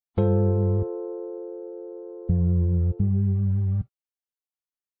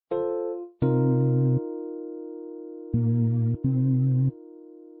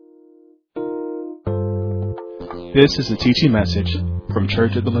This is a teaching message from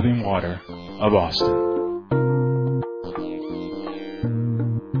Church of the Living Water of Austin.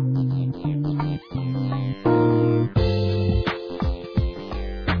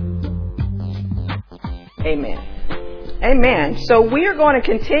 Amen. Amen. So we are going to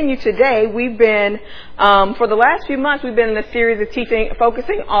continue today. We've been, for the last few months, we've been in a series of teaching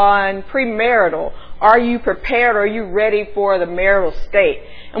focusing on pre-marital. Are you prepared? Are you ready for the marital state?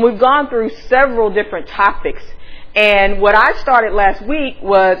 And we've gone through several different topics. And what I started last week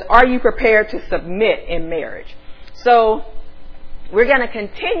was, are you prepared to submit in marriage? So we're going to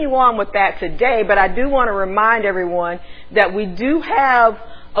continue on with that today, but I do want to remind everyone that we do have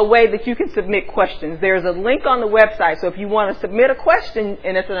a way that you can submit questions. There's a link on the website. So if you want to submit a question,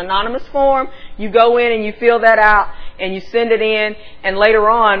 and it's an anonymous form, you go in and you fill that out and you send it in, and later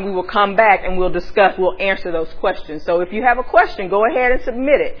on we will come back and we'll answer those questions. So if you have a question, go ahead and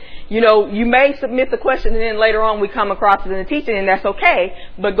submit it. You know, you may submit the question and then later on we come across it in the teaching, and that's okay,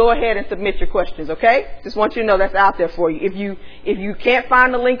 but go ahead and submit your questions, okay? Just want you to know that's out there for you. If you can't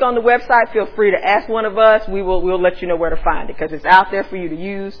find the link on the website, feel free to ask one of us. We'll let you know where to find it, because it's out there for you to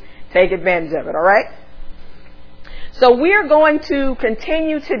use. Take advantage of it, all right? So we are going to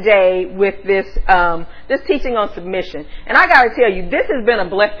continue today with this teaching on submission. And I got to tell you, this has been a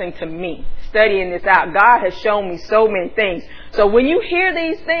blessing to me, studying this out. God has shown me so many things. So when you hear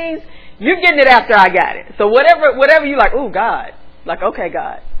these things, you're getting it after I got it. So whatever you like, oh, God. Like, okay,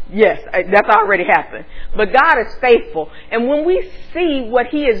 God. Yes, that's already happened. But God is faithful. And when we see what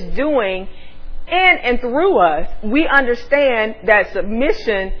He is doing in and through us, we understand that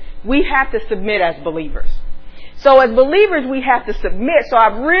submission, we have to submit as believers. So as believers, we have to submit. So I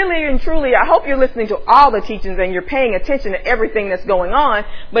really and truly, I hope you're listening to all the teachings and you're paying attention to everything that's going on.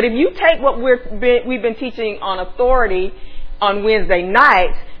 But if you take what we've been teaching on authority on Wednesday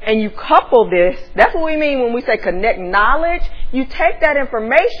nights, and you couple this, that's what we mean when we say connect knowledge. You take that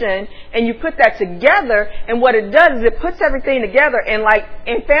information and you put that together, and what it does is it puts everything together. And like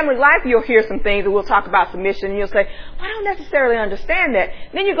in family life, you'll hear some things that we'll talk about submission, and you'll say, well, I don't necessarily understand that.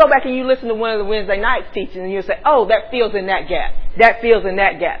 Then you go back and you listen to one of the Wednesday nights teachings, and you'll say, oh, that fills in that gap. That fills in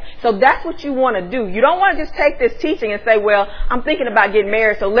that gap. So that's what you want to do. You don't want to just take this teaching and say, well, I'm thinking about getting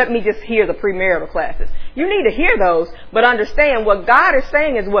married, so let me just hear the premarital classes. You need to hear those, but understand what God is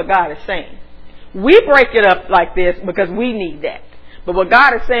saying is what God is saying. We break it up like this because we need that. But what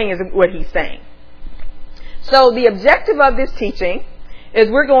God is saying is what He's saying. So the objective of this teaching is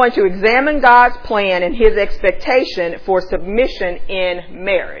we're going to examine God's plan and His expectation for submission in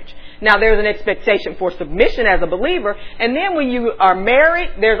marriage. Now, there's an expectation for submission as a believer, and then when you are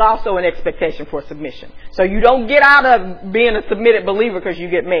married, there's also an expectation for submission. So you don't get out of being a submitted believer because you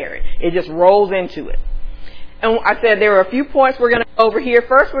get married. It just rolls into it. And I said there are a few points we're going to go over here.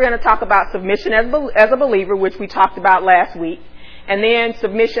 First, we're going to talk about submission as a believer, which we talked about last week, and then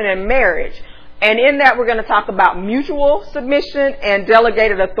submission in marriage. And in that, we're going to talk about mutual submission and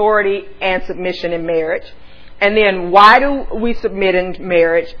delegated authority and submission in marriage. And then why do we submit in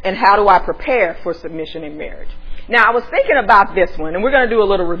marriage, and how do I prepare for submission in marriage? Now, I was thinking about this one, and we're going to do a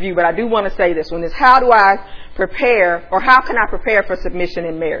little review, but I do want to say this one is how do I prepare, or how can I prepare for submission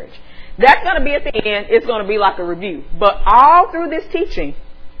in marriage? That's going to be at the end. It's going to be like a review. But all through this teaching,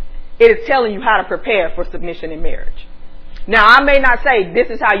 it is telling you how to prepare for submission in marriage. Now, I may not say this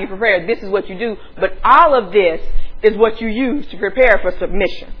is how you prepare, this is what you do, but all of this is what you use to prepare for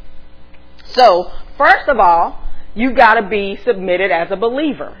submission. So, first of all, you've got to be submitted as a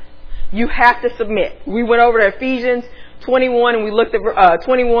believer. You have to submit. We went over to Ephesians 21 and we looked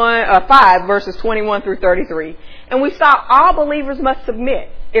at 5 verses 21 through 33. And we saw all believers must submit.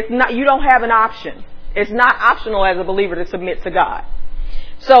 It's not, you don't have an option. It's not optional as a believer to submit to God.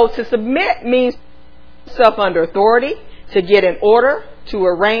 So to submit means self under authority, to get in order, to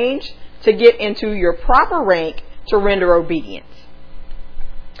arrange, to get into your proper rank, to render obedience.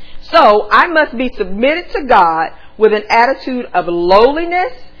 So I must be submitted to God with an attitude of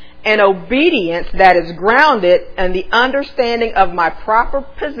lowliness and obedience that is grounded in the understanding of my proper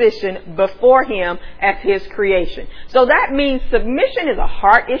position before Him as His creation. So that means submission is a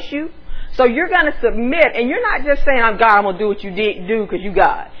heart issue. So you're going to submit, and you're not just saying, I'm God, I'm going to do what you do because you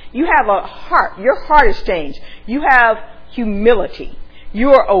God. You have a heart. Your heart is changed. You have humility.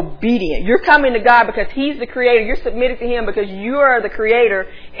 You are obedient. You're coming to God because He's the creator. You're submitted to Him because you are the creator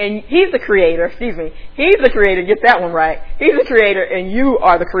and He's the creator. Excuse me. He's the creator. Get that one right. He's the creator and you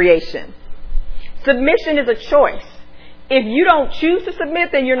are the creation. Submission is a choice. If you don't choose to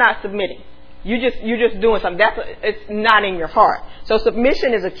submit, then you're not submitting. You're just doing something. It's not in your heart. So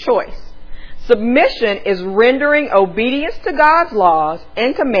submission is a choice. Submission is rendering obedience to God's laws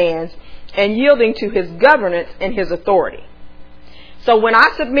and commands and yielding to His governance and His authority. So when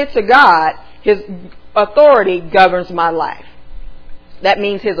I submit to God, His authority governs my life. That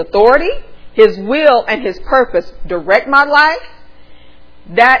means His authority, His will, and His purpose direct my life.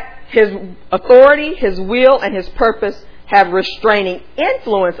 That His authority, His will, and His purpose have restraining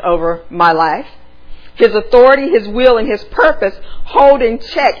influence over my life. His authority, His will, and His purpose hold in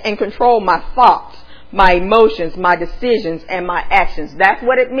check and control my thoughts, my emotions, my decisions, and my actions. That's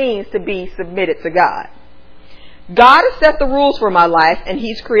what it means to be submitted to God. God has set the rules for my life, and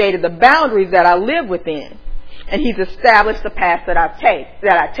He's created the boundaries that I live within. And He's established the path that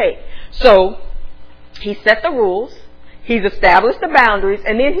I take. So, He set the rules, He's established the boundaries,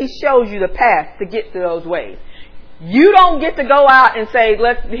 and then He shows you the path to get to those ways. You don't get to go out and say,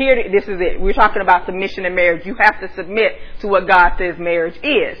 this is it. We're talking about submission in marriage. You have to submit to what God says marriage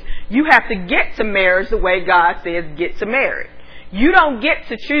is. You have to get to marriage the way God says get to marriage. You don't get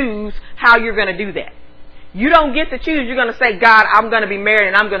to choose how you're going to do that. You don't get to choose. You're going to say, God, I'm going to be married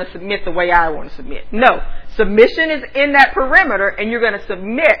and I'm going to submit the way I want to submit. No. Submission is in that perimeter, and you're going to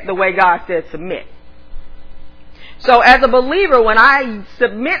submit the way God says submit. So as a believer, when I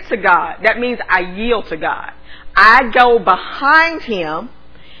submit to God, that means I yield to God. I go behind Him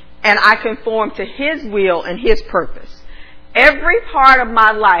and I conform to His will and His purpose. Every part of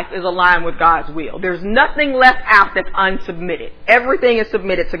my life is aligned with God's will. There's nothing left out that's unsubmitted. Everything is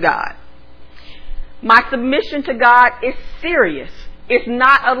submitted to God. My submission to God is serious. It's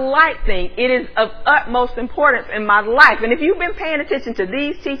not a light thing. It is of utmost importance in my life. And if you've been paying attention to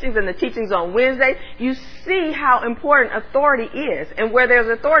these teachings and the teachings on Wednesday, you see how important authority is. And where there's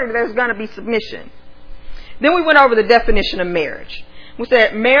authority, there's going to be submission. Then we went over the definition of marriage. We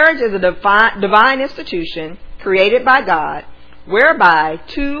said marriage is a divine institution created by God, whereby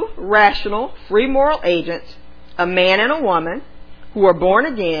two rational, free moral agents, a man and a woman, who are born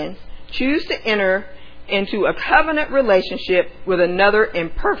again, choose to enter into a covenant relationship with another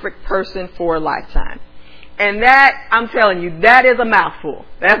imperfect person for a lifetime. And that, I'm telling you, that is a mouthful.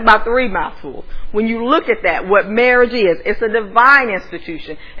 That's about 3 mouthfuls. When you look at that, what marriage is, it's a divine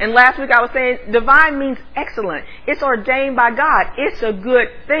institution. And last week I was saying divine means excellent. It's ordained by God. It's a good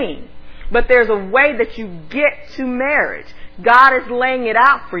thing. But there's a way that you get to marriage. God is laying it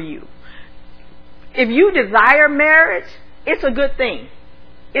out for you. If you desire marriage, it's a good thing.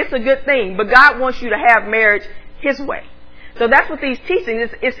 It's a good thing. But God wants you to have marriage His way. So that's what these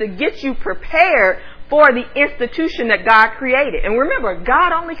teachings is to get you prepared for the institution that God created. And remember,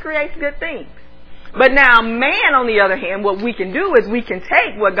 God only creates good things. But now man, on the other hand, what we can do is we can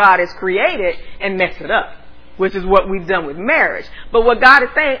take what God has created and mess it up, which is what we've done with marriage. But what God is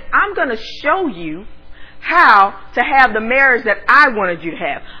saying, I'm going to show you how to have the marriage that I wanted you to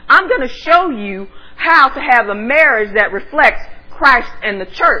have. I'm going to show you how to have a marriage that reflects Christ and the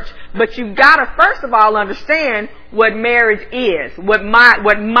church. But you've got to first of all understand what marriage is, what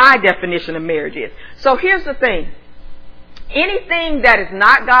my definition of marriage is. So here's the thing. Anything that is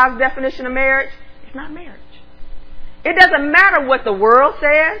not God's definition of marriage is not marriage. It doesn't matter what the world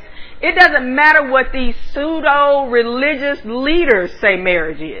says. It doesn't matter what these pseudo-religious leaders say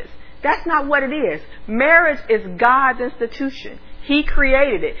marriage is. That's not what it is. Marriage is God's institution. He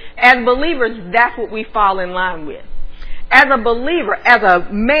created it. As believers, that's what we fall in line with. As a believer, as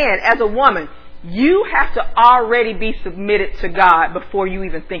a man, as a woman, you have to already be submitted to God before you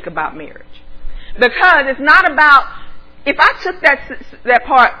even think about marriage. Because it's not about, if I took that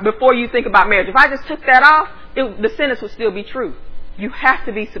part before you think about marriage, if I just took that off, the sentence would still be true. You have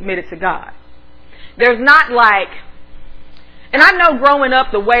to be submitted to God. There's not like, and I know growing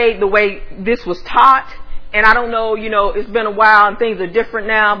up the way this was taught, and I don't know, it's been a while and things are different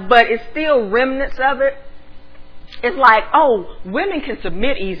now, but it's still remnants of it. It's like, oh, women can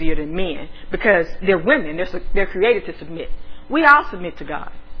submit easier than men because they're women. They're created to submit. We all submit to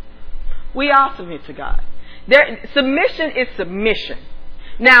God. We all submit to God. Submission is submission.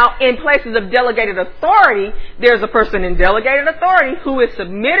 Now, in places of delegated authority, there's a person in delegated authority who is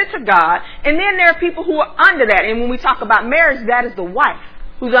submitted to God, and then there are people who are under that. And when we talk about marriage, that is the wife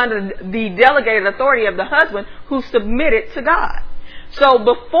who's under the delegated authority of the husband who's submitted to God. So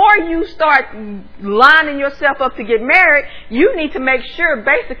before you start lining yourself up to get married, you need to make sure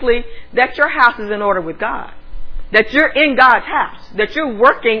basically that your house is in order with God. That you're in God's house. That you're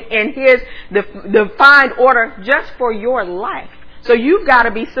working in His defined order just for your life. So you've got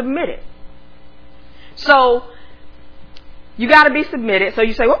to be submitted. So you got to be submitted. So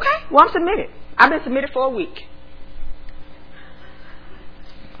you say, okay, well, I'm submitted. I've been submitted for a week.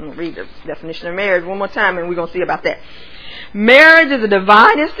 I'm going to read the definition of marriage one more time and we're going to see about that. Marriage is a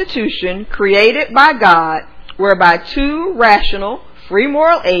divine institution created by God whereby two rational, free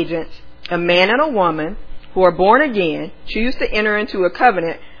moral agents, a man and a woman who are born again choose to enter into a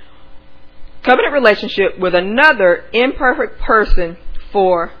covenant relationship with another imperfect person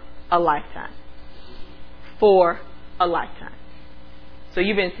for a lifetime. For a lifetime. So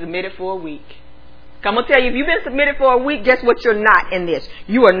you've been submitted for a week. I'm going to tell you, if you've been submitted for a week, guess what? You're not in this.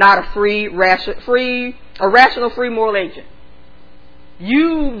 You are not a rational, free moral agent.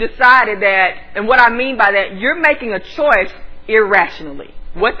 You decided that, and what I mean by that, you're making a choice irrationally.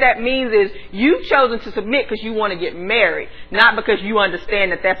 What that means is you've chosen to submit because you want to get married, not because you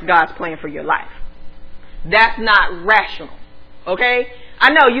understand that that's God's plan for your life. That's not rational. Okay?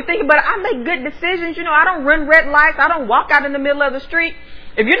 I know you think, but I make good decisions. I don't run red lights. I don't walk out in the middle of the street.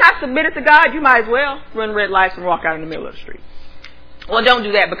 If you're not submitted to God, you might as well run red lights and walk out in the middle of the street. Well, don't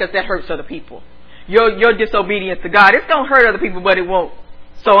do that because that hurts other people. Your disobedience to God, it's going to hurt other people, but it won't.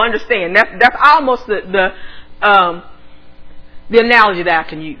 So understand, that's almost the analogy that I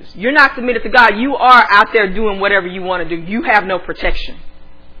can use. You're not submitted to God. You are out there doing whatever you want to do. You have no protection.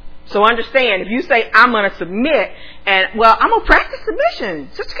 So understand, if you say, I'm going to submit, and, I'm going to practice submission.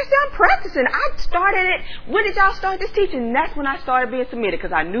 Sister Casteel, I'm practicing. I started it. When did y'all start this teaching? That's when I started being submitted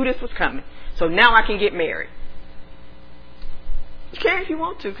because I knew this was coming. So now I can get married. You can if you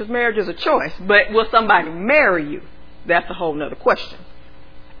want to because marriage is a choice. But will somebody marry you? That's a whole nother question.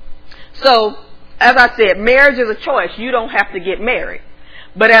 So, as I said, marriage is a choice. You don't have to get married.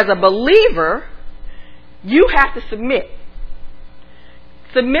 But as a believer, you have to submit.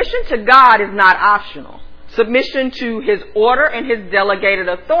 Submission to God is not optional. Submission to His order and His delegated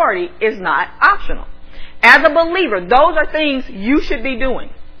authority is not optional. As a believer, those are things you should be doing.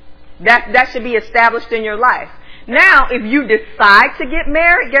 That should be established in your life. Now, if you decide to get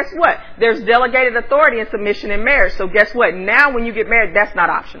married, guess what? There's delegated authority and submission in marriage. So guess what? Now when you get married, that's not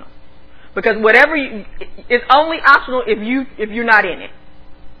optional. Because it's only optional if you're not in it.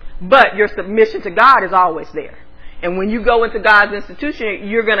 But your submission to God is always there. And when you go into God's institution,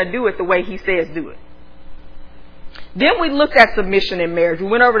 you're going to do it the way He says do it. Then we looked at submission in marriage. We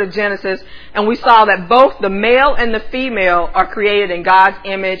went over to Genesis and we saw that both the male and the female are created in God's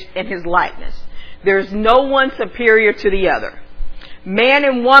image and His likeness. There's no one superior to the other. Man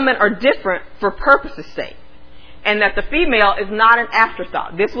and woman are different for purpose's sake. And that the female is not an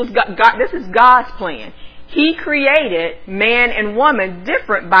afterthought. This is God's plan. He created man and woman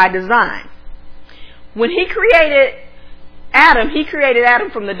different by design. When He created Adam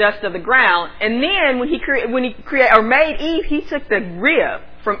from the dust of the ground, and then when He made Eve, He took the rib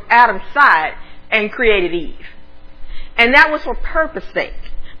from Adam's side and created Eve. And that was for purpose's sake,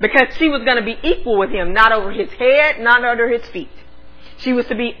 because she was going to be equal with him, not over his head, not under his feet. She was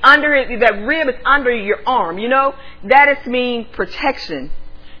to be under that rib is under your arm, That is to mean protection,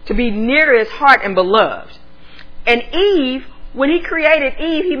 to be near to his heart and beloved. And Eve, when He created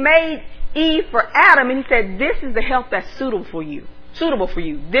Eve, He made Eve for Adam, and He said, this is the help that's suitable for you.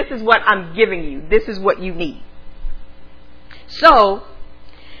 This is what I'm giving you. This is what you need. So,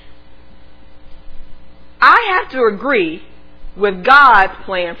 I have to agree with God's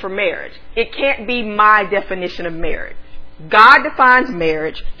plan for marriage. It can't be my definition of marriage. God defines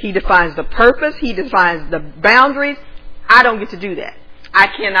marriage. He defines the purpose. He defines the boundaries. I don't get to do that. I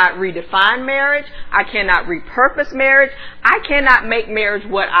cannot redefine marriage. I cannot repurpose marriage. I cannot make marriage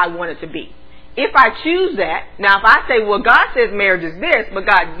what I want it to be. If I choose that, now if I say, well, God says marriage is this, but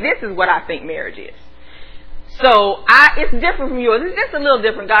God, this is what I think marriage is. So it's different from yours. It's just a little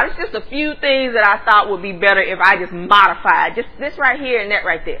different, God. It's just a few things that I thought would be better if I just modified. Just this right here and that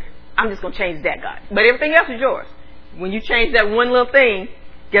right there. I'm just going to change that, God. But everything else is yours. When you change that one little thing,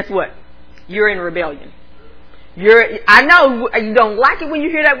 guess what? You're in rebellion. I know you don't like it when you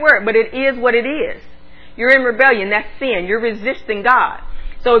hear that word, but it is what it is. You're in rebellion. That's sin. You're resisting God.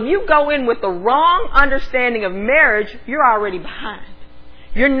 So if you go in with the wrong understanding of marriage, you're already behind.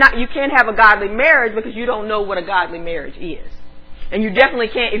 You can't have a godly marriage because you don't know what a godly marriage is. And you definitely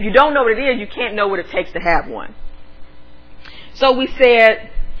can't, if you don't know what it is, you can't know what it takes to have one. So we said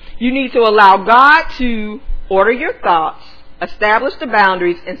you need to allow God to order your thoughts, establish the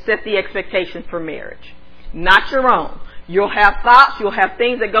boundaries, and set the expectations for marriage. Not your own. You'll have thoughts, you'll have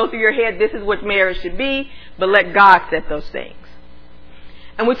things that go through your head, this is what marriage should be, but let God set those things.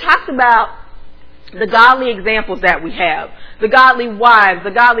 And we talked about the godly examples that we have, the godly wives,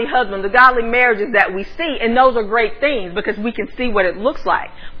 the godly husbands, the godly marriages that we see, and those are great things because we can see what it looks like.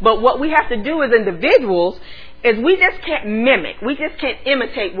 But what we have to do as individuals is we just can't mimic, we just can't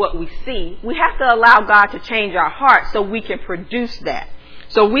imitate what we see. We have to allow God to change our hearts so we can produce that.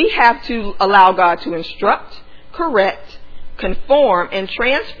 So we have to allow God to instruct, correct, conform, and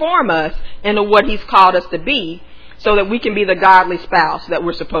transform us into what He's called us to be, so that we can be the godly spouse that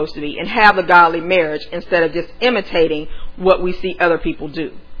we're supposed to be and have the godly marriage instead of just imitating what we see other people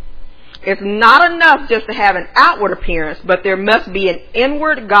do. It's not enough just to have an outward appearance, but there must be an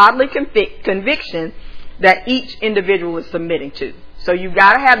inward godly conviction that each individual is submitting to. So you've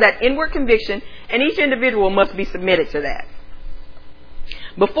got to have that inward conviction, and each individual must be submitted to that.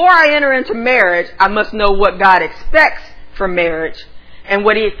 Before I enter into marriage, I must know what God expects from marriage and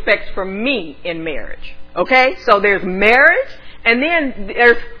what He expects from me in marriage. Okay? So there's marriage, and then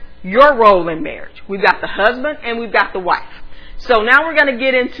there's your role in marriage. We've got the husband and we've got the wife. So now we're going to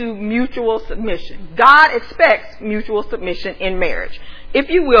get into mutual submission. God expects mutual submission in marriage. If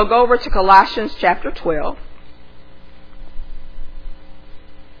you will, go over to Colossians chapter 12.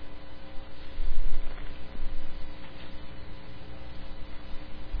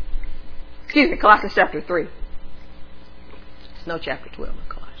 Excuse me, Colossians chapter 3. There's no chapter 12 in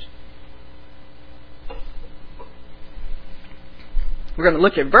Colossians. We're going to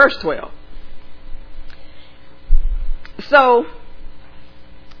look at verse 12. So,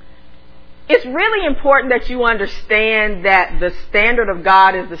 it's really important that you understand that the standard of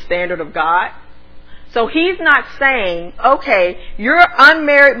God is the standard of God. So He's not saying, okay, you're an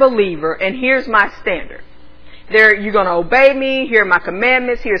unmarried believer and here's my standard. You're going to obey me, here are my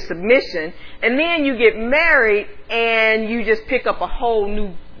commandments, here's submission. And then you get married and you just pick up a whole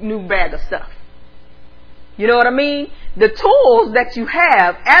new bag of stuff. You know what I mean? The tools that you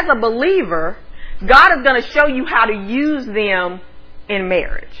have as a believer, God is going to show you how to use them in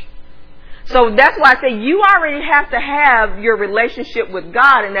marriage. So that's why I say you already have to have your relationship with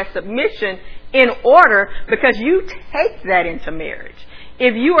God and that submission in order, because you take that into marriage.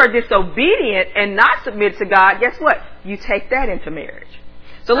 If you are disobedient and not submit to God, guess what? You take that into marriage.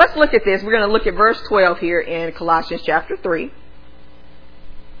 So let's look at this. We're going to look at verse 12 here in Colossians chapter 3. It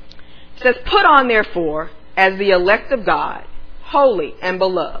says, "Put on therefore, as the elect of God, holy and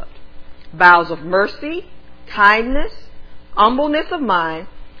beloved, bowels of mercy, kindness, humbleness of mind,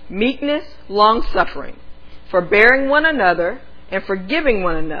 meekness, long-suffering, forbearing one another, and forgiving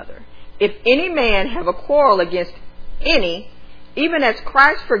one another. If any man have a quarrel against any, even as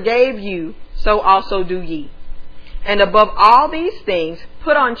Christ forgave you, so also do ye. And above all these things,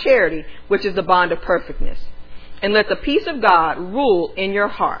 put on charity, which is the bond of perfectness. And let the peace of God rule in your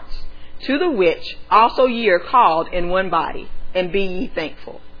hearts, to the which also ye are called in one body, and be ye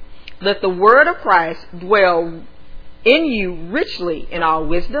thankful. Let the word of Christ dwell in you richly in all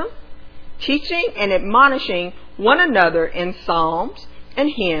wisdom, teaching and admonishing one another in psalms and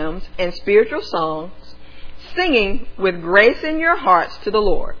hymns and spiritual songs, singing with grace in your hearts to the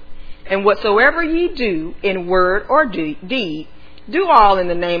Lord. And whatsoever ye do in word or deed, do all in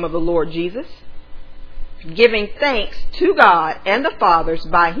the name of the Lord Jesus, giving thanks to God and the fathers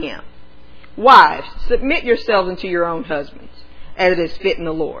by Him. Wives, submit yourselves unto your own husbands, as it is fit in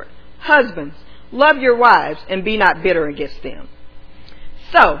the Lord. Husbands, love your wives and be not bitter against them."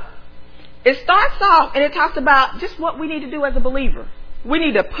 So, it starts off and it talks about just what we need to do as a believer. We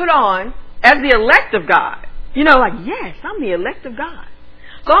need to put on, as the elect of God. You know, like, yes, I'm the elect of God.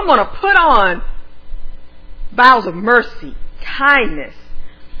 So I'm going to put on bowels of mercy, kindness,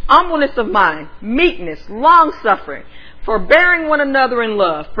 humbleness of mind, meekness, long-suffering, forbearing one another in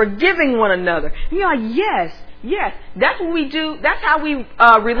love, forgiving one another. And you're like, yes, that's what we do. That's how we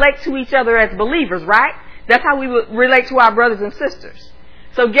relate to each other as believers, right? That's how we relate to our brothers and sisters.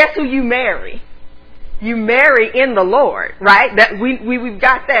 So guess who you marry? You marry in the Lord, right? That we've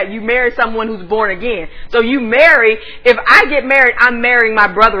got that. You marry someone who's born again. So you marry, if I get married, I'm marrying my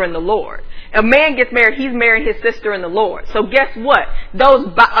brother in the Lord. A man gets married, he's marrying his sister in the Lord. So guess what? Those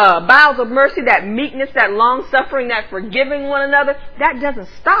bowels of mercy, that meekness, that long suffering, that forgiving one another, that doesn't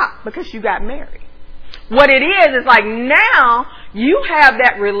stop because you got married. What it is like now you have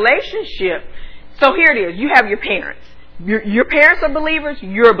that relationship. So here it is. You have your parents. Your parents are believers,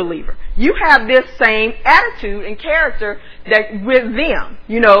 you're a believer. You have this same attitude and character that with them.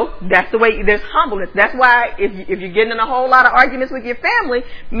 You know, that's the way, there's humbleness. That's why if you're getting in a whole lot of arguments with your family,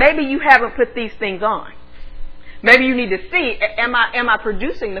 maybe you haven't put these things on. Maybe you need to see, am I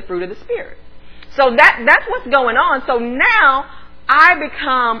producing the fruit of the Spirit? So that's what's going on. So now I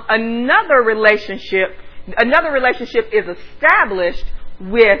become another relationship is established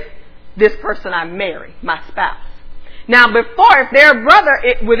with this person I marry, my spouse. Now, before, if they're a brother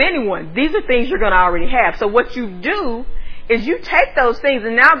with anyone, these are things you're going to already have. So what you do is you take those things,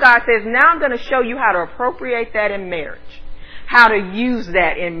 and now God says, now I'm going to show you how to appropriate that in marriage, how to use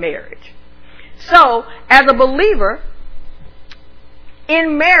that in marriage. So, as a believer,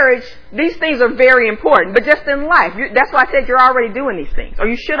 in marriage, these things are very important. But just in life, that's why I said you're already doing these things, or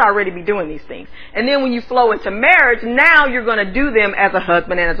you should already be doing these things. And then when you flow into marriage, now you're going to do them as a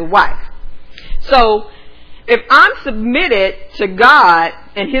husband and as a wife. So if I'm submitted to God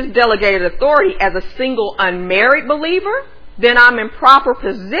and His delegated authority as a single unmarried believer, then I'm in proper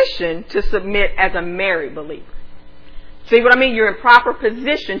position to submit as a married believer. See what I mean? You're in proper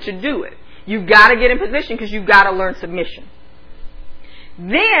position to do it. You've got to get in position because you've got to learn submission.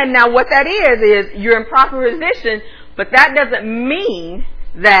 Then, now what that is you're in proper position, but that doesn't mean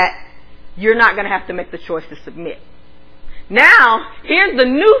that you're not going to have to make the choice to submit. Now, here's the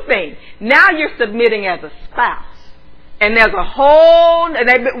new thing. Now you're submitting as a spouse. And there's a whole, and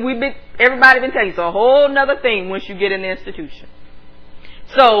everybody been telling you, it's a whole nother thing once you get in the institution.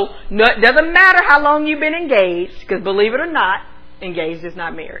 So, it doesn't matter how long you've been engaged, because believe it or not, engaged is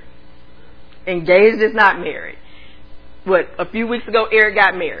not married. Engaged is not married. A few weeks ago, Eric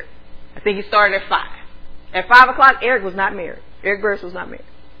got married. I think he started at 5. At 5 o'clock, Eric was not married. Eric Burris was not married.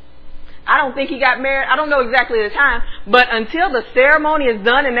 I don't think he got married. I don't know exactly the time. But until the ceremony is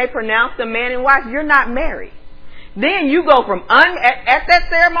done and they pronounce them man and wife, you're not married. Then you go from, at that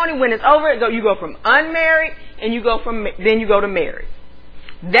ceremony, when it's over, you go from unmarried and then you go to married.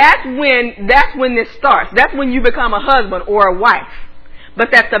 That's when this starts. That's when you become a husband or a wife.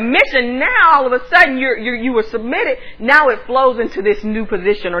 But that submission, now all of a sudden you were submitted, now it flows into this new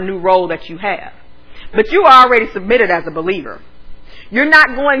position or new role that you have. But you are already submitted as a believer. You're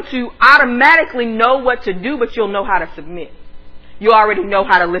not going to automatically know what to do, but you'll know how to submit. You already know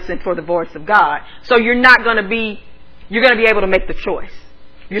how to listen for the voice of God. So you're going to be able to make the choice.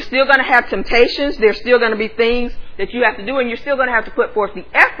 You're still going to have temptations. There's still going to be things that you have to do, and you're still going to have to put forth the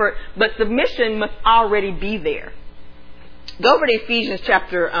effort, but submission must already be there. Go over to Ephesians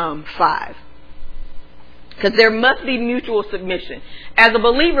chapter 5. Because there must be mutual submission. As a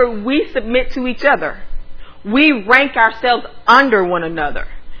believer, we submit to each other. We rank ourselves under one another,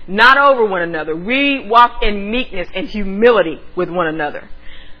 not over one another. We walk in meekness and humility with one another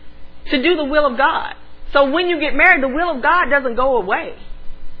to do the will of God. So when you get married, the will of God doesn't go away.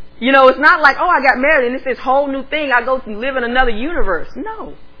 You know, it's not like, oh, I got married and it's this whole new thing. I go to live in another universe.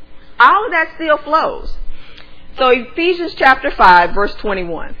 No. All of that still flows. So Ephesians chapter 5, verse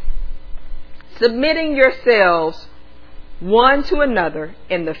 21. Submitting yourselves one to another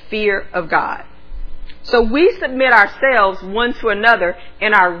in the fear of God. So we submit ourselves one to another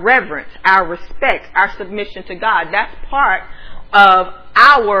in our reverence, our respect, our submission to God. That's part of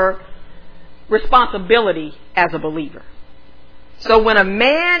our responsibility as a believer. So when a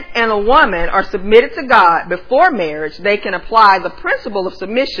man and a woman are submitted to God before marriage, they can apply the principle of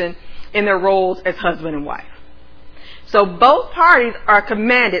submission in their roles as husband and wife. So both parties are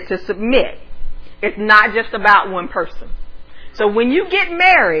commanded to submit. It's not just about one person. So when you get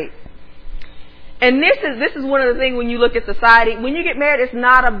married, and this is one of the things when you look at society, when you get married, it's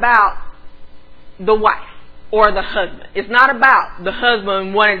not about the wife or the husband. It's not about the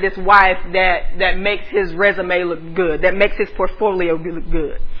husband wanting this wife that makes his resume look good, that makes his portfolio look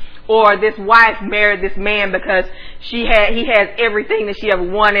good. Or this wife married this man because he has everything that she ever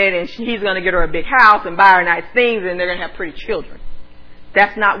wanted, and he's going to get her a big house and buy her nice things, and they're going to have pretty children.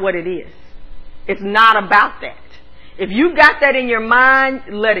 That's not what it is. It's not about that. If you got that in your mind,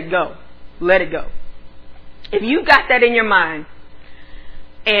 let it go. Let it go. If you got that in your mind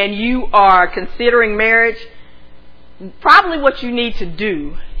and you are considering marriage, probably what you need to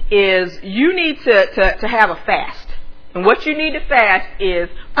do is you need to have a fast. And what you need to fast is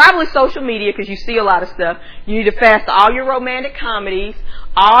probably social media, because you see a lot of stuff. You need to fast all your romantic comedies,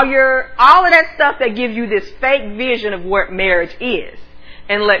 all of that stuff that gives you this fake vision of what marriage is.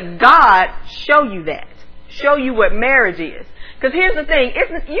 And let God show you that. Show you what marriage is. Because here's the thing,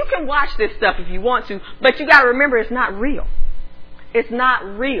 you can watch this stuff if you want to, but you got to remember it's not real. It's not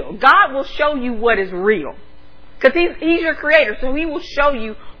real. God will show you what is real. Because He's your creator, so He will show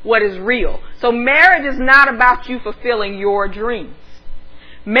you what is real. So marriage is not about you fulfilling your dreams.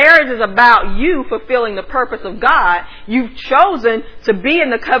 Marriage is about you fulfilling the purpose of God. You've chosen to be in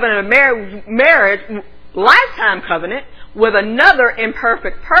the covenant of marriage, lifetime covenant, with another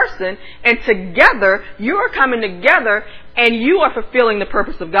imperfect person, and together you are coming together and you are fulfilling the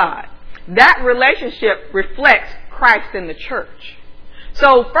purpose of God. That relationship reflects Christ in the church.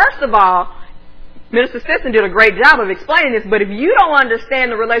 So first of all, Minister Sisson did a great job of explaining this, but if you don't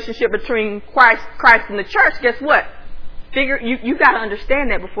understand the relationship between Christ and the church, guess what? You got to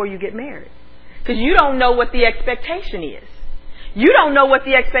understand that before you get married. Because you don't know what the expectation is. You don't know what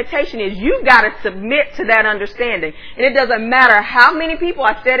the expectation is. You've got to submit to that understanding. And it doesn't matter how many people,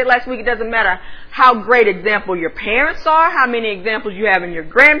 I said it last week, it doesn't matter how great example your parents are, how many examples you have in your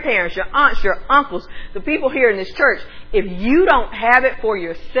grandparents, your aunts, your uncles, the people here in this church. If you don't have it for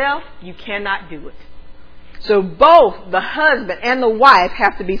yourself, you cannot do it. So both the husband and the wife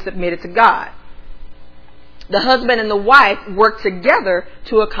have to be submitted to God. The husband and the wife work together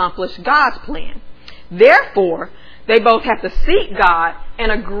to accomplish God's plan. Therefore, they both have to seek God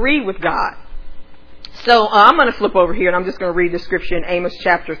and agree with God. So I'm going to flip over here and I'm just going to read the scripture in Amos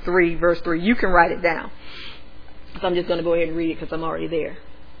chapter 3, verse 3. You can write it down. So I'm just going to go ahead and read it because I'm already there.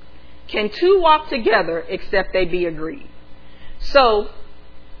 Can two walk together except they be agreed? So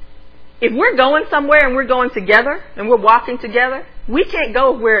if we're going somewhere and we're going together and we're walking together, we can't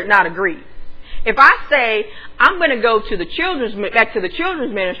go where it's not agreed. If I say, I'm going to go to back to the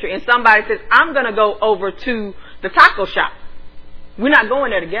children's ministry, and somebody says, I'm going to go over to the taco shop, we're not going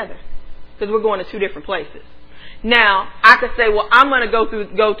there together because we're going to two different places. Now, I could say, well, I'm going to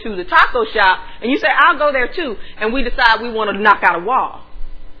go to the taco shop, and you say, I'll go there too, and we decide we want to knock out a wall.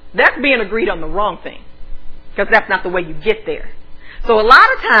 That's being agreed on the wrong thing because that's not the way you get there. So a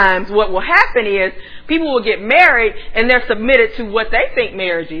lot of times what will happen is people will get married and they're submitted to what they think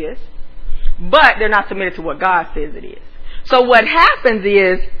marriage is, but they're not submitted to what God says it is. So what happens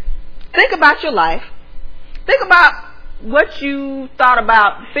is, think about your life. Think about what you thought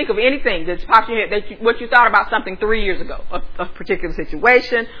about. Think of anything that's popped in your head, what you thought about something 3 years ago, a particular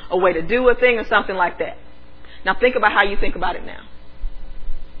situation, a way to do a thing, or something like that. Now think about how you think about it now.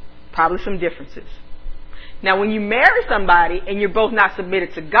 Probably some differences. Now, when you marry somebody and you're both not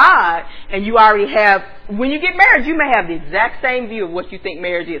submitted to God, and you already have, when you get married, you may have the exact same view of what you think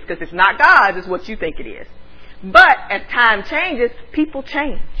marriage is, because it's not God's, it's what you think it is. But as time changes, people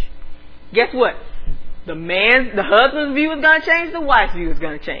change. Guess what? The husband's view is going to change, the wife's view is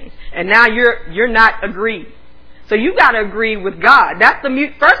going to change. And now you're not agreed. So you got to agree with God. That's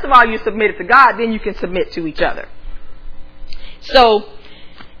first of all, you submit it to God, then you can submit to each other. So,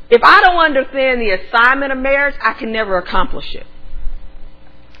 if I don't understand the assignment of marriage, I can never accomplish it.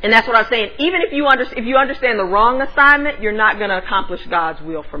 And that's what I'm saying. Even if you understand the wrong assignment, you're not going to accomplish God's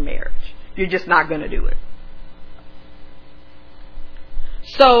will for marriage. You're just not going to do it.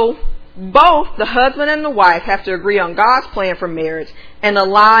 So, both the husband and the wife have to agree on God's plan for marriage and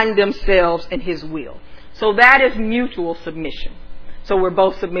align themselves in His will. So that is mutual submission. So we're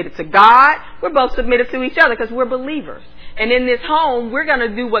both submitted to God. We're both submitted to each other because we're believers. And in this home, we're going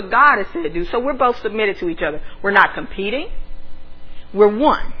to do what God has said to do. So we're both submitted to each other. We're not competing. We're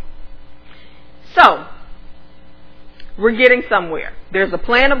one. So, we're getting somewhere. There's a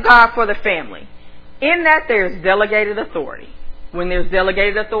plan of God for the family. In that, there's delegated authority. When there's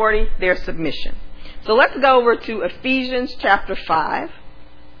delegated authority, there's submission. So let's go over to Ephesians chapter 5.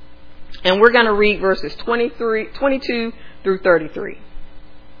 And we're going to read verses 22 through 33.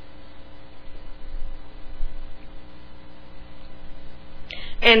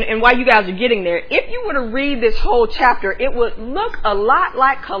 And while you guys are getting there, if you were to read this whole chapter, it would look a lot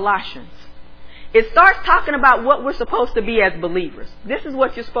like Colossians. It starts talking about what we're supposed to be as believers. This is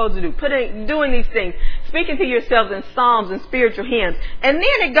what you're supposed to do. Doing these things. Speaking to yourselves in psalms and spiritual hymns. And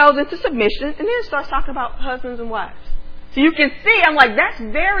then it goes into submission. And then it starts talking about husbands and wives. So you can see, I'm like, that's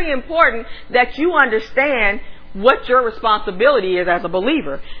very important that you understand what your responsibility is as a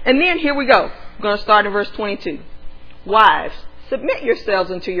believer. And then here we go. I'm going to start in verse 22. Wives, submit yourselves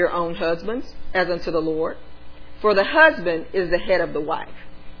unto your own husbands, as unto the Lord. For the husband is the head of the wife,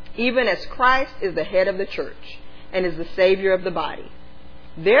 even as Christ is the head of the church, and is the Savior of the body.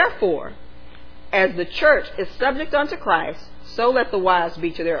 Therefore, as the church is subject unto Christ, so let the wives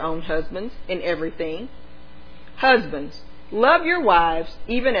be to their own husbands in everything. Husbands, love your wives,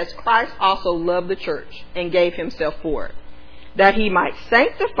 even as Christ also loved the church, and gave himself for it, that he might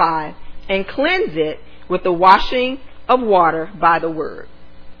sanctify and cleanse it with the washing of water by the word,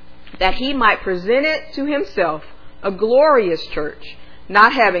 that he might present it to himself a glorious church,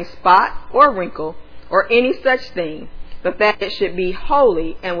 not having spot or wrinkle or any such thing, but that it should be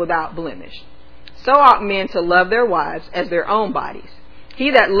holy and without blemish. So ought men to love their wives as their own bodies.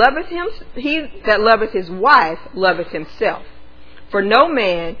 He that loveth his wife loveth himself. For no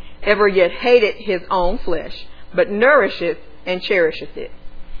man ever yet hated his own flesh, but nourisheth and cherisheth it,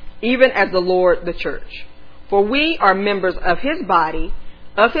 even as the Lord the church. For we are members of his body,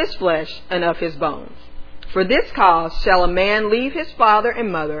 of his flesh, and of his bones. For this cause shall a man leave his father and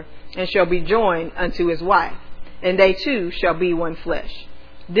mother, and shall be joined unto his wife, and they two shall be one flesh.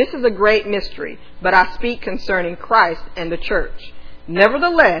 This is a great mystery, but I speak concerning Christ and the church.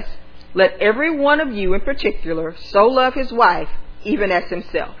 Nevertheless, Let every one of you in particular so love his wife, even as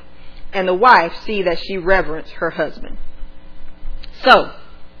himself, and the wife see that she reverence her husband. So,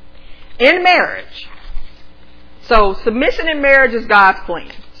 in marriage, submission in marriage is God's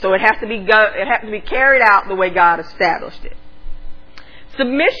plan. So it has to be carried out the way God established it.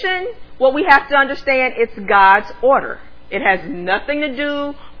 Submission, what we have to understand, it's God's order. It has nothing to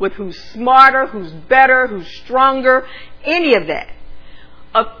do with who's smarter, who's better, who's stronger, any of that.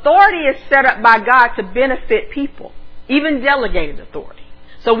 Authority is set up by God to benefit people, even delegated authority.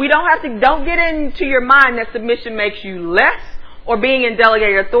 So we don't get into your mind that submission makes you less or being in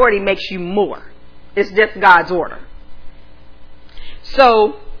delegated authority makes you more. It's just God's order.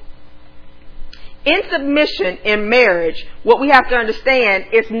 So, in submission in marriage, what we have to understand,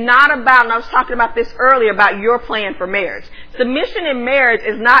 it's not about, and I was talking about this earlier, about your plan for marriage. Submission in marriage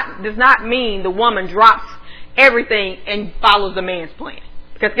does not mean the woman drops everything and follows the man's plan.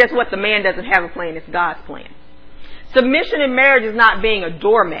 Because guess what? The man doesn't have a plan. It's God's plan. Submission in marriage is not being a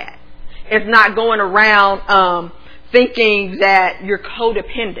doormat. It's not going around thinking that you're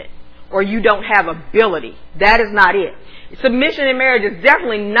codependent or you don't have ability. That is not it. Submission in marriage is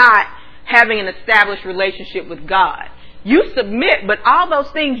definitely not having an established relationship with God. You submit, but all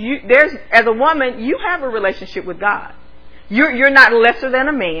those things, as a woman, you have a relationship with God. You're not lesser than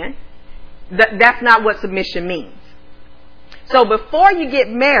a man. That's not what submission means. So before you get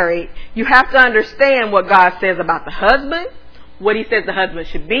married, you have to understand what God says about the husband, what he says the husband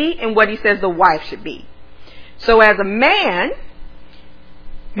should be, and what he says the wife should be. So as a man,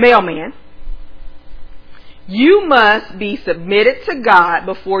 male man, you must be submitted to God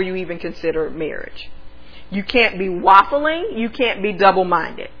before you even consider marriage. You can't be waffling. You can't be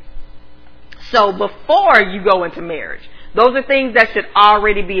double-minded. So before you go into marriage, those are things that should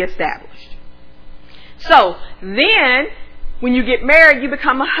already be established. So then, when you get married, you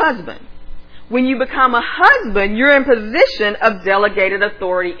become a husband. When you become a husband, you're in position of delegated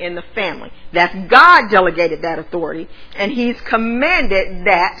authority in the family. That's God delegated that authority, and he's commanded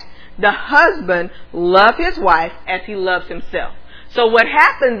that the husband love his wife as he loves himself. So what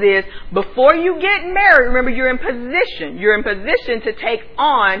happens is, before you get married, remember, you're in position. You're in position to take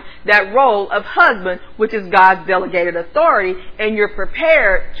on that role of husband, which is God's delegated authority, and you're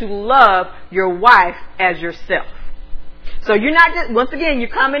prepared to love your wife as yourself. So you're not just, once again, you're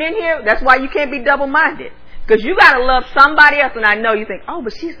coming in here, that's why you can't be double-minded. Because you got to love somebody else, and I know you think, oh,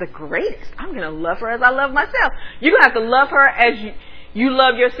 but she's the greatest. I'm going to love her as I love myself. You're going to have to love her as you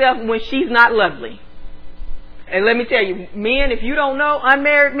love yourself when she's not lovely. And let me tell you, men, if you don't know,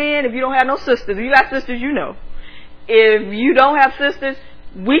 unmarried men, if you don't have no sisters, if you got sisters, you know. If you don't have sisters,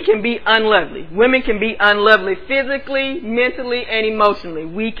 we can be unlovely. Women can be unlovely physically, mentally, and emotionally.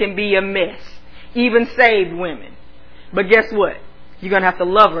 We can be a mess. Even saved women. But guess what? You're going to have to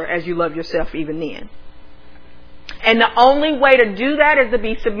love her as you love yourself even then. And the only way to do that is to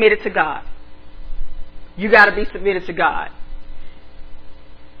be submitted to God. You got to be submitted to God.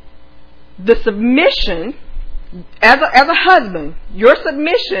 The submission, as a husband, your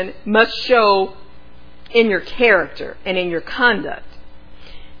submission must show in your character and in your conduct.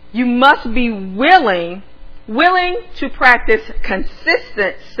 You must be willing to practice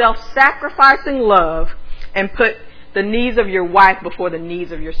consistent, self-sacrificing love and put the needs of your wife before the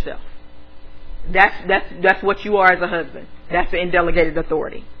needs of yourself. That's what you are as a husband. That's in delegated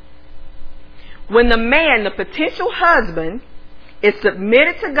authority. When the man, the potential husband, is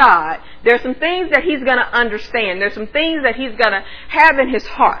submitted to God, there's some things that he's going to understand. There's some things that he's going to have in his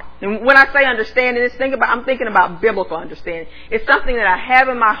heart. And when I say understanding, I'm thinking about biblical understanding. It's something that I have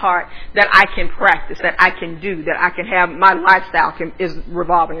in my heart that I can practice, that I can do, that I can have, my lifestyle is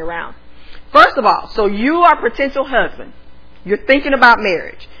revolving around. First of all, so you are a potential husband. You're thinking about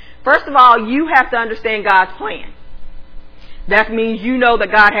marriage. First of all, you have to understand God's plan. That means you know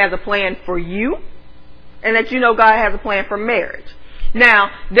that God has a plan for you and that you know God has a plan for marriage. Now,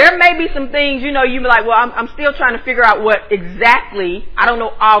 there may be some things, you be like, well, I'm still trying to figure out what exactly, I don't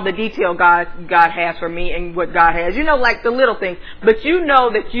know all the detail God has for me and what God has. Like the little things. But you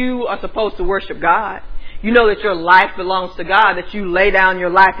know that you are supposed to worship God. You know that your life belongs to God, that you lay down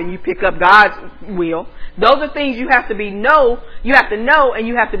your life and you pick up God's will. Those are things you have to know and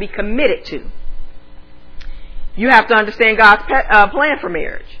you have to be committed to. You have to understand God's plan for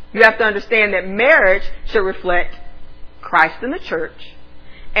marriage. You have to understand that marriage should reflect Christ in the church,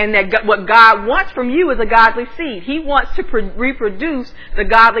 and that what God wants from you is a godly seed. He wants to reproduce the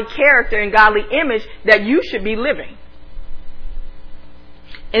godly character and godly image that you should be living.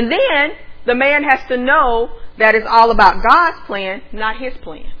 And then the man has to know that it's all about God's plan, not his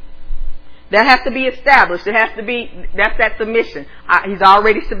plan. That has to be established. That's that submission. He's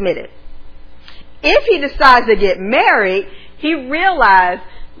already submitted. If he decides to get married, he realizes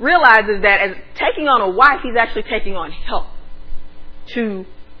that as taking on a wife, he's actually taking on help to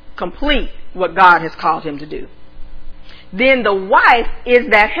complete what God has called him to do. Then the wife is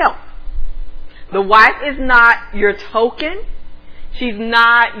that help. The wife is not your token. She's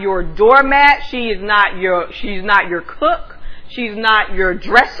not your doormat. She's not your cook. She's not your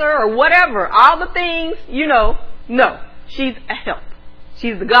dresser or whatever. All the things, no. She's a help.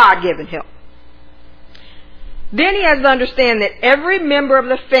 She's the God-given help. Then he has to understand that every member of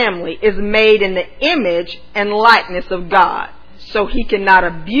the family is made in the image and likeness of God, so he cannot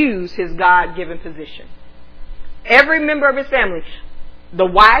abuse his God-given position. Every member of his family, the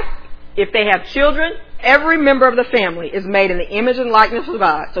wife, if they have children, every member of the family is made in the image and likeness of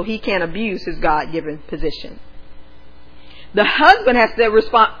God, so he can't abuse his God-given position. The husband has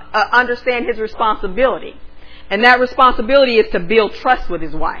to understand his responsibility, and that responsibility is to build trust with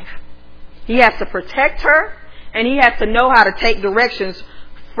his wife. He has to protect her, and he has to know how to take directions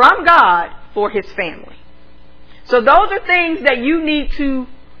from God for his family. So those are things that you need to,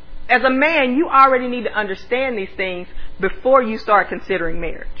 as a man, you already need to understand these things before you start considering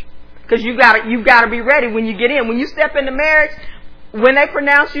marriage. Because you've got to be ready when you get in. When you step into marriage, when they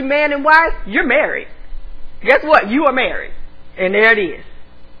pronounce you man and wife, you're married. Guess what? You are married. And there it is.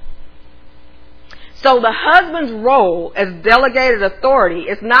 So the husband's role as delegated authority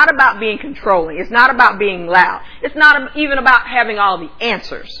is not about being controlling. It's not about being loud. It's not even about having all the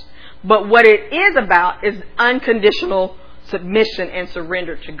answers. But what it is about is unconditional submission and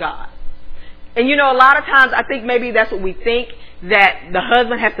surrender to God. And a lot of times I think maybe that's what we think, that the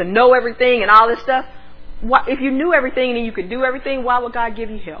husband has to know everything and all this stuff. If you knew everything and you could do everything, why would God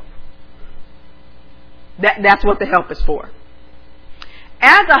give you help? That's what the help is for.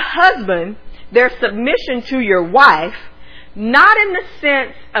 As a husband, there's submission to your wife, not in the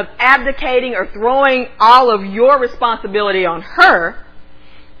sense of abdicating or throwing all of your responsibility on her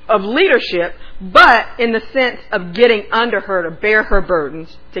of leadership, but in the sense of getting under her to bear her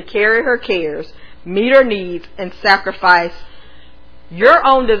burdens, to carry her cares, meet her needs, and sacrifice your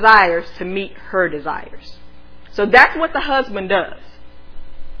own desires to meet her desires. So that's what the husband does.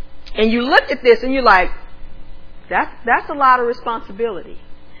 And you look at this and you're like, that's a lot of responsibility.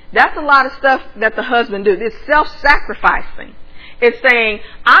 That's a lot of stuff that the husband does. It's self-sacrificing. It's saying,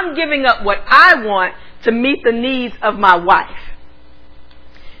 I'm giving up what I want to meet the needs of my wife.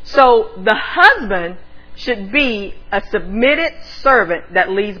 So the husband should be a submitted servant that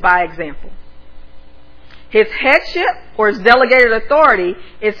leads by example. His headship or his delegated authority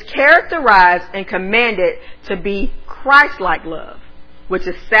is characterized and commanded to be Christ-like love, which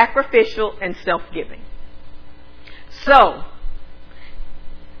is sacrificial and self-giving. So,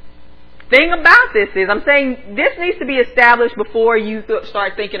 thing about this is, I'm saying this needs to be established before you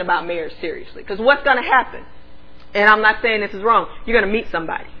start thinking about marriage seriously. Because what's going to happen, and I'm not saying this is wrong, you're going to meet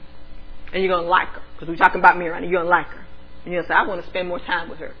somebody and you're going to like her. Because we're talking about me right now. You're going to like her. And you're going to say, I want to spend more time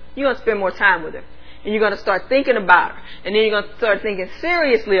with her. You're going to spend more time with her. And you're going to start thinking about her. And then you're going to start thinking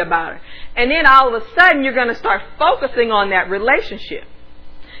seriously about her. And then all of a sudden you're going to start focusing on that relationship.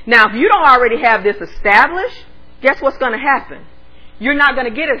 Now, if you don't already have this established, guess what's going to happen? You're not going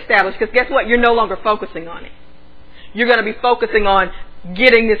to get it established because guess what? You're no longer focusing on it. You're going to be focusing on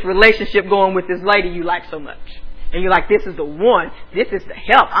getting this relationship going with this lady you like so much. And you're like, this is the one. This is the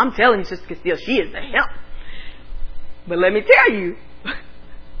help. I'm telling you, Sister Casteel, she is the help. But let me tell you,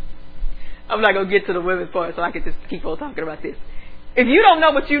 I'm not going to get to the women's part so I can just keep on talking about this. If you don't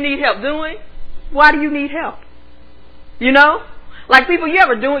know what you need help doing, why do you need help? Like people, you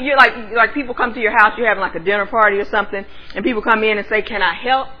ever do it? You're like people come to your house, you're having like a dinner party or something, and people come in and say, can I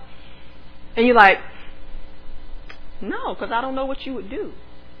help? And you're like, no, because I don't know what you would do.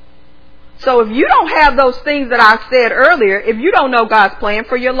 So if you don't have those things that I said earlier, if you don't know God's plan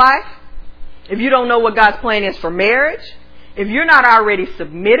for your life, if you don't know what God's plan is for marriage, if you're not already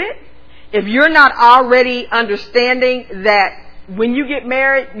submitted, if you're not already understanding that when you get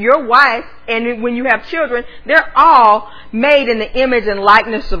married, your wife, and when you have children, they're all made in the image and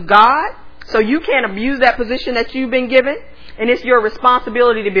likeness of God. So you can't abuse that position that you've been given. And it's your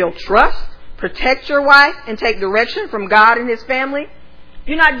responsibility to build trust, protect your wife, and take direction from God and His family.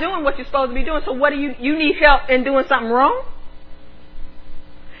 You're not doing what you're supposed to be doing. So what do you need help in doing something wrong?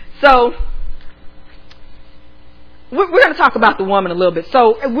 So we're going to talk about the woman a little bit.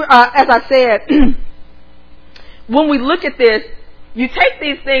 So as I said, when we look at this, you take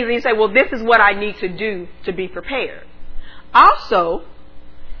these things and you say, well, this is what I need to do to be prepared. Also,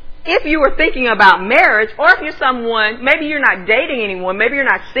 if you were thinking about marriage, or if you're someone, maybe you're not dating anyone, maybe you're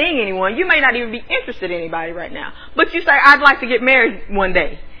not seeing anyone, you may not even be interested in anybody right now. But you say, I'd like to get married one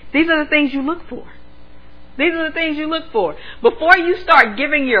day. These are the things you look for. These are the things you look for. Before you start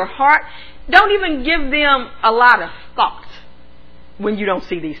giving your heart, don't even give them a lot of thought when you don't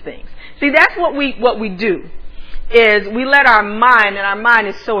see these things. See, that's what we do, is we let our mind, and our mind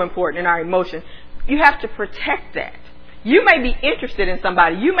is so important in our emotion. You have to protect that. You may be interested in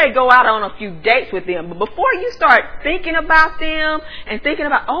somebody. You may go out on a few dates with them. But before you start thinking about them and thinking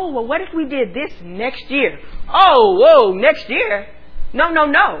about, oh, well, what if we did this next year? Oh, whoa, next year?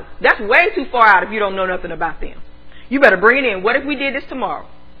 No. That's way too far out if you don't know nothing about them. You better bring it in. What if we did this tomorrow?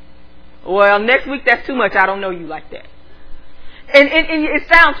 Well, next week, that's too much. I don't know you like that. And it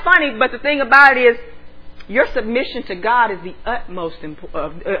sounds funny, but the thing about it is your submission to God is the utmost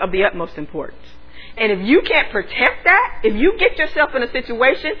of the utmost importance. And if you can't protect that, if you get yourself in a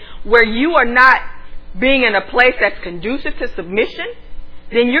situation where you are not being in a place that's conducive to submission,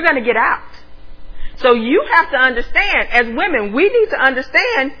 then you're going to get out. So you have to understand, as women, we need to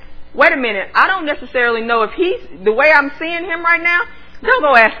understand, wait a minute, I don't necessarily know if he's, the way I'm seeing him right now, don't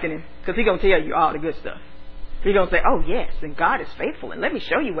go asking him, because he's going to tell you all the good stuff. He's going to say, oh yes, and God is faithful, and let me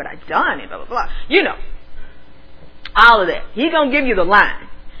show you what I've done, and blah, blah, blah. You know, all of that. He's going to give you the line.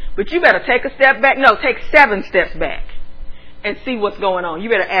 But you better take a step back. No, take 7 steps back and see what's going on. You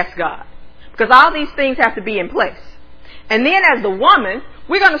better ask God. Because all these things have to be in place. And then as the woman,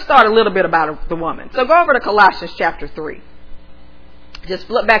 we're going to start a little bit about the woman. So go over to Colossians chapter 3. Just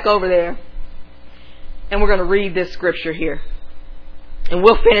flip back over there. And we're going to read this scripture here. And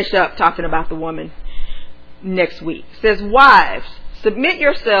we'll finish up talking about the woman next week. It says, wives, submit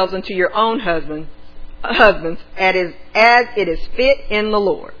yourselves unto your own husbands as it is fit in the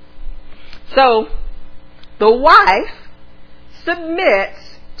Lord. So, the wife submits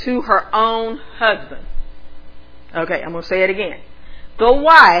to her own husband. Okay, I'm going to say it again. The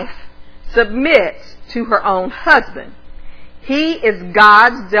wife submits to her own husband. He is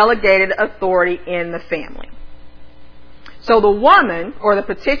God's delegated authority in the family. So the woman, or the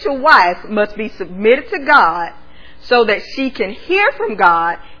potential wife, must be submitted to God so that she can hear from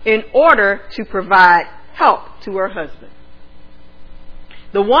God in order to provide help to her husband.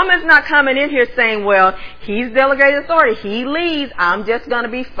 The woman's not coming in here saying, well, he's delegated authority, he leads, I'm just going to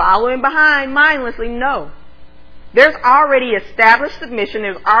be following behind mindlessly. No. There's already established submission,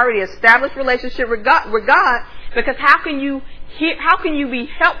 there's already established relationship with God, because how can you be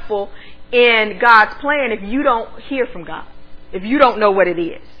helpful in God's plan if you don't hear from God, if you don't know what it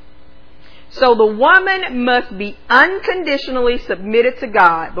is? So the woman must be unconditionally submitted to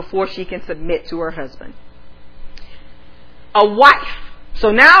God before she can submit to her husband. A wife. So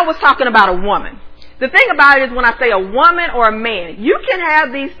now I was talking about a woman. The thing about it is, when I say a woman or a man, you can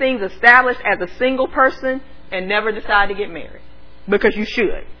have these things established as a single person and never decide to get married. Because you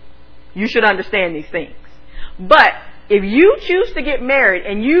should. You should understand these things. But if you choose to get married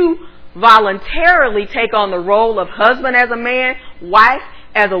and you voluntarily take on the role of husband as a man, wife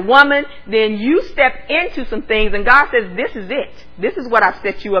as a woman, then you step into some things and God says, this is it. This is what I've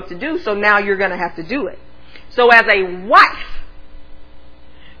set you up to do, so now you're going to have to do it. So as a wife,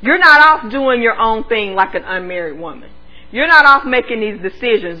 you're not off doing your own thing like an unmarried woman. You're not off making these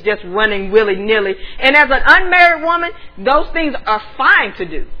decisions, just running willy-nilly. And as an unmarried woman, those things are fine to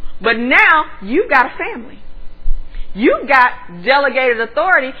do. But now you've got a family. You've got delegated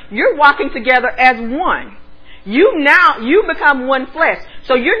authority. You're walking together as one. You become one flesh.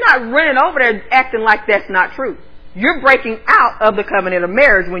 So you're not running over there acting like that's not true. You're breaking out of the covenant of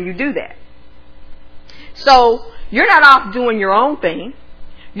marriage when you do that. So you're not off doing your own thing.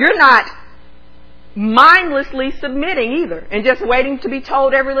 You're not mindlessly submitting either and just waiting to be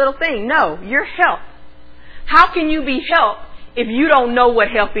told every little thing. No, you're help. How can you be help if you don't know what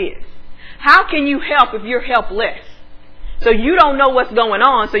help is? How can you help if you're helpless? So you don't know what's going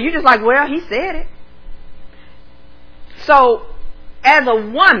on. So you're just like, well, he said it. So as a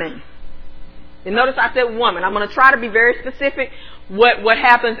woman, and notice I said woman. I'm going to try to be very specific. What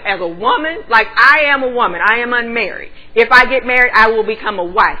happens as a woman, like I am a woman, I am unmarried. If I get married, I will become a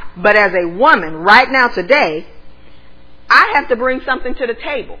wife. But as a woman, right now today, I have to bring something to the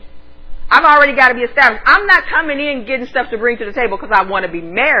table. I've already got to be established. I'm not coming in getting stuff to bring to the table because I want to be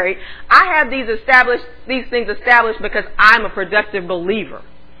married. I have these things established because I'm a productive believer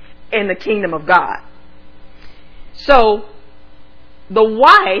in the kingdom of God. So the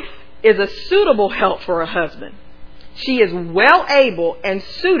wife is a suitable help for her husband. She is well able and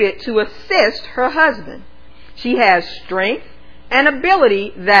suited to assist her husband. She has strength and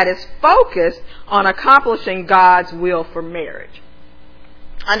ability that is focused on accomplishing God's will for marriage.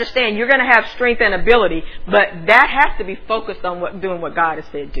 Understand, you're going to have strength and ability, but that has to be focused on doing what God has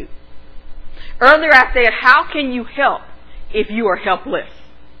said do. Earlier I said, how can you help if you are helpless?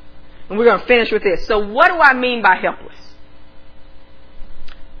 And we're going to finish with this. So what do I mean by helpless?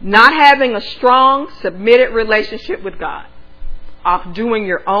 Not having a strong, submitted relationship with God. Off doing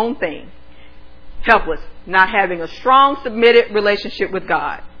your own thing. Helpless. Not having a strong, submitted relationship with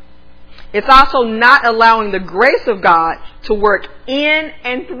God. It's also not allowing the grace of God to work in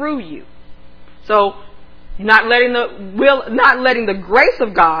and through you. So, not letting the grace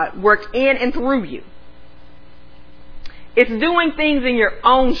of God work in and through you. It's doing things in your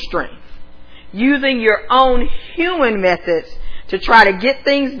own strength. Using your own human methods to try to get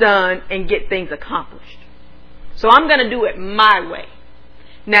things done and get things accomplished. So I'm going to do it my way.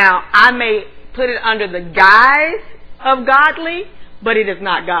 Now, I may put it under the guise of godly, but it is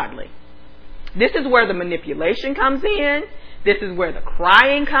not godly. This is where the manipulation comes in. This is where the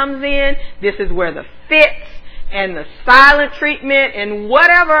crying comes in. This is where the fits and the silent treatment and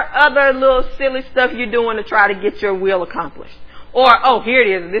whatever other little silly stuff you're doing to try to get your will accomplished. Or, oh, here it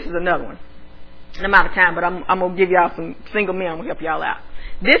is. This is another one. And I'm out of time, but I'm going to give y'all some single men. I'm going to help y'all out.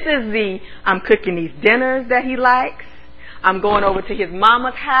 This is I'm cooking these dinners that he likes. I'm going over to his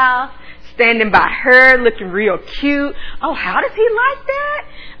mama's house, standing by her, looking real cute. Oh, how does he like that?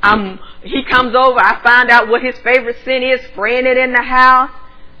 He comes over. I find out what his favorite sin is, spraying it in the house.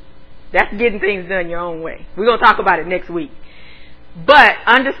 That's getting things done your own way. We're going to talk about it next week. But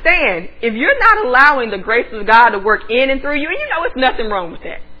understand, if you're not allowing the grace of God to work in and through you, and you know it's nothing wrong with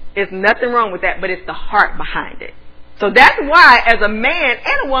that. It's nothing wrong with that, but it's the heart behind it. So that's why, as a man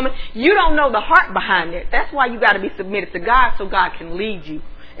and a woman, you don't know the heart behind it. That's why you got to be submitted to God so God can lead you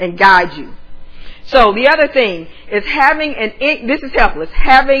and guide you. So the other thing is this is helpless,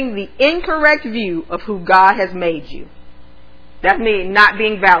 having the incorrect view of who God has made you. That's me not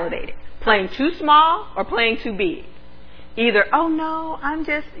being validated. Playing too small or playing too big. Either, oh no, I'm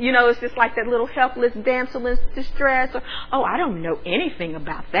just, it's just like that little helpless damsel in distress. Or, oh, I don't know anything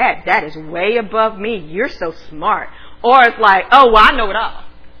about that. That is way above me. You're so smart. Or it's like, oh, well, I know it all.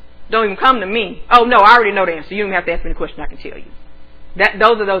 Don't even come to me. Oh no, I already know the answer. You don't have to ask me the question. I can tell you.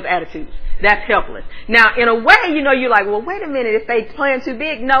 Those are those attitudes. That's helpless. Now, in a way, you're like, well, wait a minute. If they playing too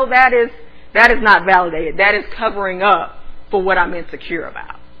big, no, that is not validated. That is covering up for what I'm insecure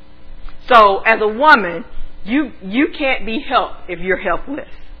about. So, as a woman, you can't be helped if you're helpless.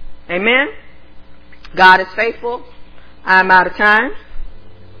 Amen? God is faithful. I'm out of time.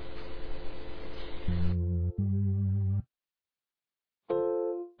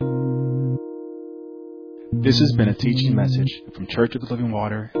 This has been a teaching message from Church of the Living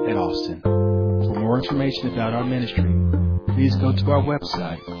Water at Austin. For more information about our ministry, please go to our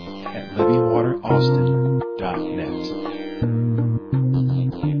website at livingwateraustin.net.